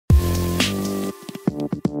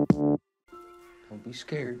Don't be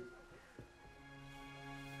scared.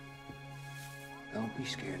 Don't be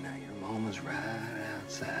scared now. Your mama's right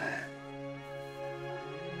outside.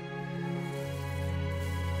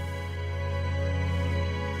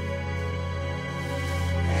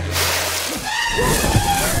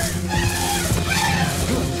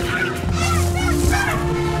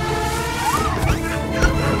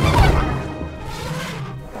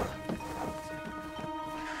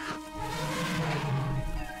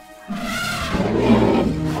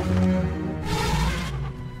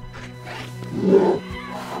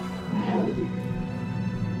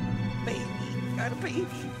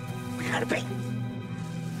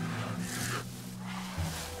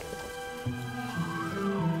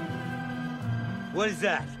 What is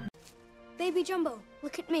that? Baby Jumbo,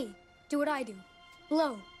 look at me. Do what I do.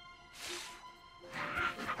 Blow.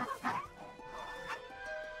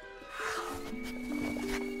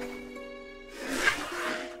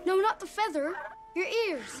 No, not the feather. Your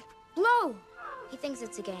ears. Blow. He thinks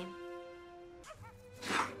it's a game.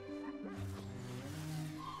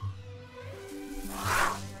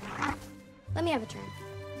 Let me have a turn.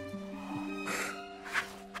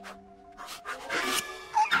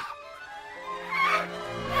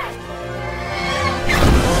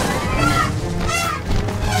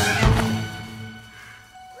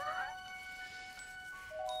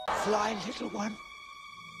 Fly, little one.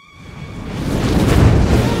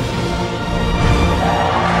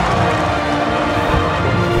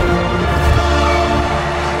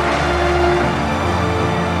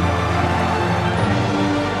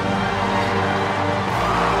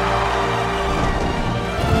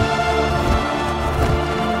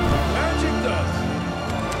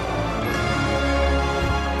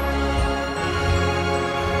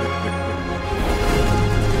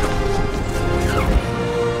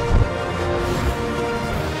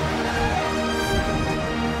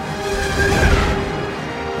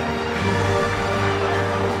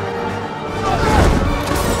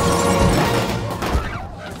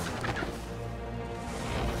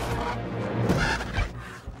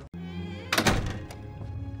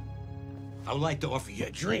 I would like to offer you a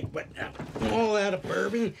drink, but all out of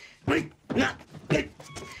bourbon, and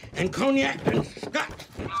cognac and scotch.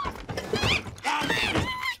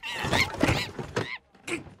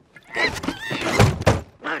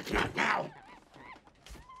 Not now.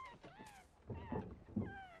 Is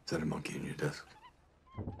that a monkey in your desk?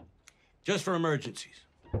 Just for emergencies.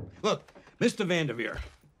 Look, Mr. Vandevere,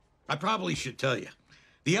 I probably should tell you,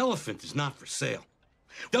 the elephant is not for sale.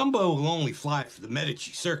 Dumbo will only fly for the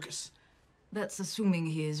Medici Circus. That's assuming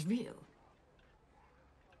he is real.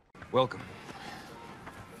 Welcome.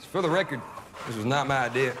 For the record, this was not my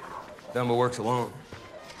idea. Dumbo works alone.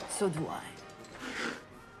 So do I.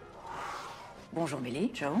 Bonjour, Billy,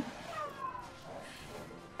 Joe.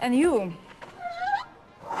 And you?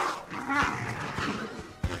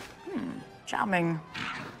 Charming.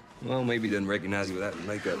 Well, maybe he doesn't recognize you without the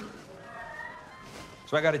makeup.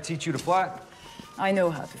 So I gotta teach you to fly? I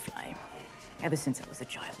know how to fly. Ever since I was a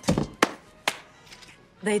child.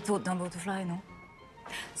 They taught Dumbo to fly, no?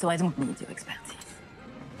 So I don't need your expertise.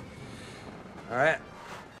 All right.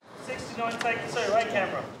 69 take 2, right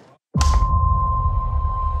camera.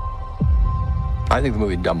 I think the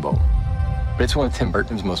movie Dumbo, but it's one of Tim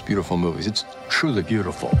Burton's most beautiful movies. It's truly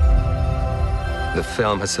beautiful. The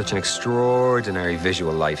film has such an extraordinary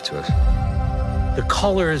visual life to it. The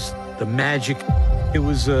colors, the magic, it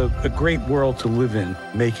was a great world to live in,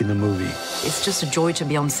 making the movie. It's just a joy to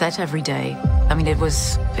be on set every day. I mean, it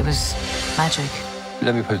was magic.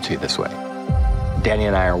 Let me put it to you this way. Danny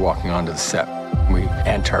and I are walking onto the set. We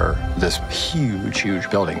enter this huge, huge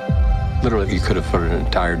building. Literally, you could have put an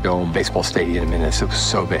entire dome baseball stadium in this. It was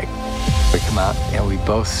so big. We come out, and we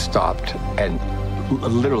both stopped, and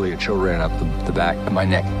literally a chill ran up the back of my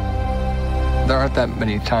neck. There aren't that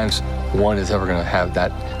many times one is ever going to have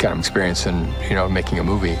that kind of experience in, making a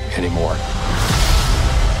movie anymore.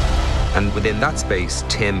 And within that space,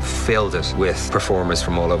 Tim filled it with performers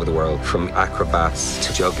from all over the world, from acrobats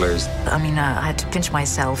to jugglers. I mean, I had to pinch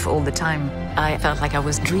myself all the time. I felt like I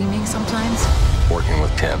was dreaming sometimes. Working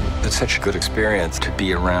with Tim, it's such a good experience to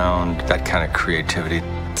be around that kind of creativity.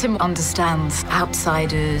 Tim understands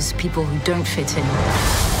outsiders, people who don't fit in.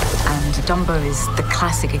 And Dumbo is the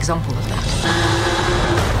classic example of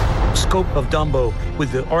that. Scope of Dumbo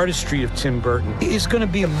with the artistry of Tim Burton is going to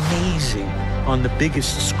be amazing on the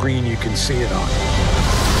biggest screen you can see it on.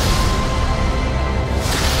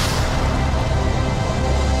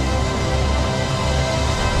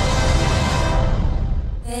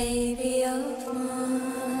 Baby of mine.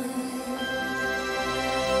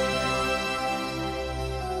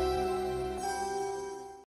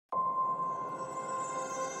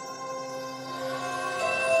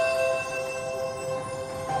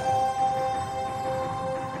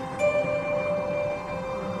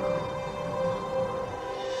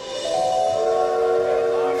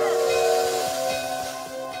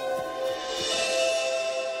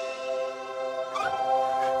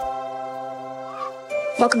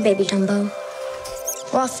 Welcome, baby Dumbo.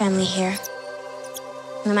 We're all family here,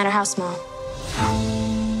 no matter how small.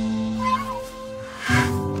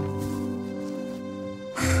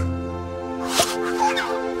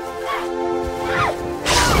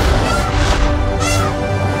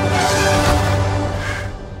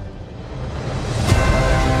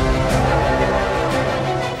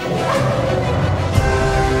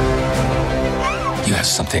 You have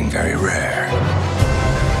something very rare.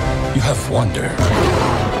 You have wonder.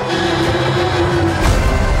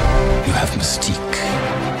 You have mystique.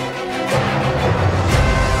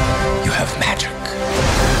 You have magic.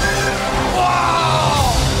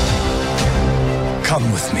 Wow!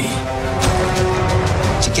 Come with me.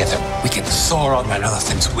 Together, we can soar on that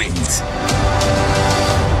elephant's wings.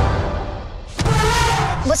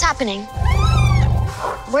 What's happening?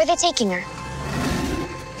 Where are they taking her?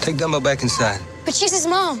 Take Dumbo back inside. But she's his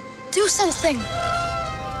mom. Do something.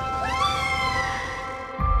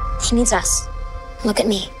 He needs us. Look at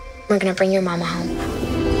me. We're gonna bring your mama home.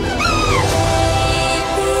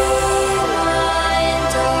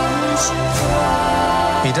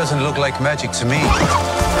 He doesn't look like magic to me.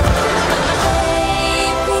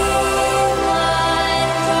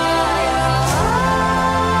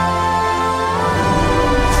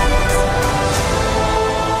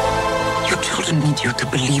 Your children need you to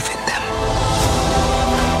believe in them.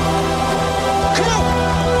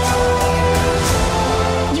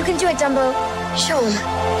 You can do it, Dumbo. Show him.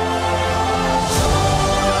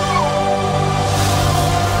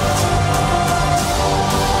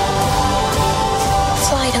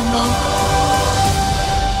 Fly, Dumbo.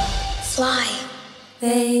 Fly.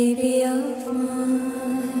 Baby of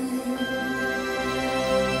mine.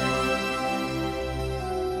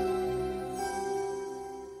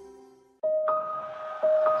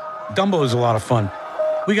 Dumbo is a lot of fun.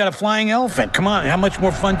 We got a flying elephant. Come on, how much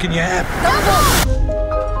more fun can you have?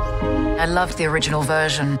 I loved the original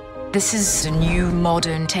version. This is a new,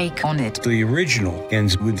 modern take on it. The original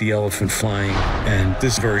ends with the elephant flying, and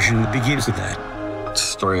this version begins with that.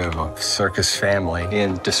 Story of a circus family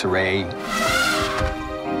in disarray.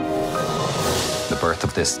 The birth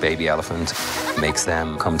of this baby elephant makes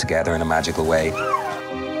them come together in a magical way.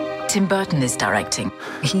 Tim Burton is directing.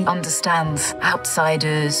 He understands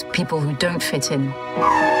outsiders, people who don't fit in.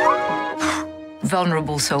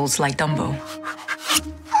 Vulnerable souls like Dumbo.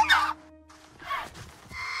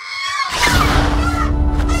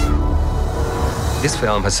 This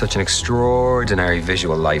film has such an extraordinary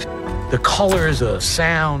visual life. The colors, the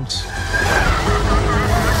sounds.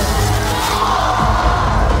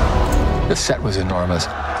 The set was enormous.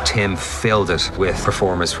 Tim filled it with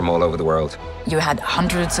performers from all over the world. You had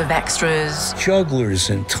hundreds of extras.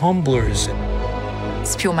 Jugglers and tumblers.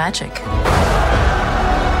 It's pure magic.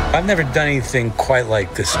 I've never done anything quite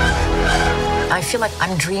like this. I feel like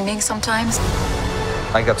I'm dreaming sometimes.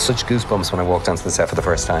 I got such goosebumps when I walked onto the set for the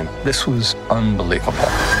first time. This was unbelievable.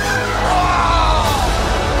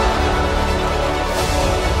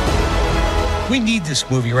 We need this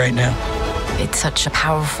movie right now. It's such a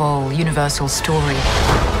powerful, universal story.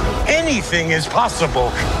 Anything is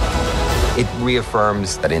possible. It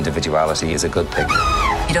reaffirms that individuality is a good thing.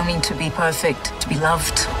 You don't need to be perfect to be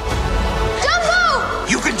loved. Dumbo!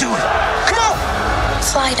 You can do it. Come on!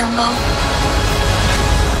 Fly, Dumbo.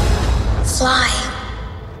 Fly.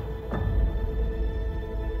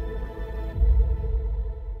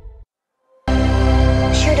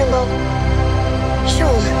 Here, Dumbo.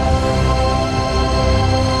 Show him.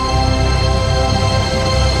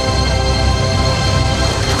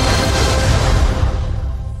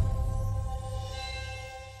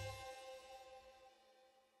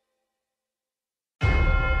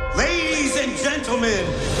 Ladies and gentlemen,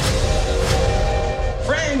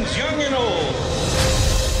 friends young and old,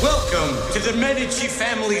 welcome to the Medici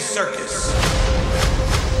family circus,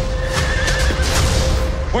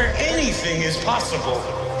 where anything is possible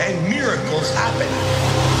and miracles happen.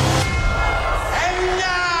 And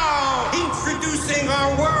now, introducing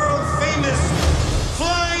our world-famous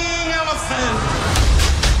flying elephant.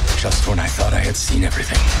 Just when I thought I had seen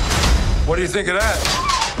everything. What do you think of that?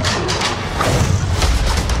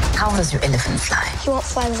 How does your elephant fly? He won't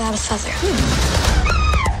fly without a feather.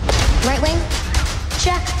 Right wing,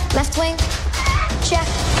 check. Left wing, check.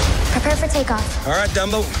 Prepare for takeoff. All right,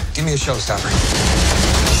 Dumbo, give me a showstopper.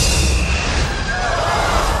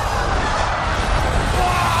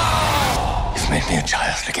 You've made me a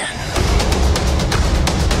child again.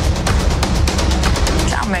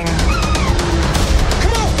 Charming.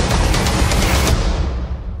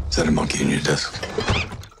 Is that a monkey in your desk?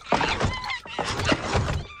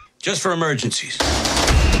 Just for emergencies.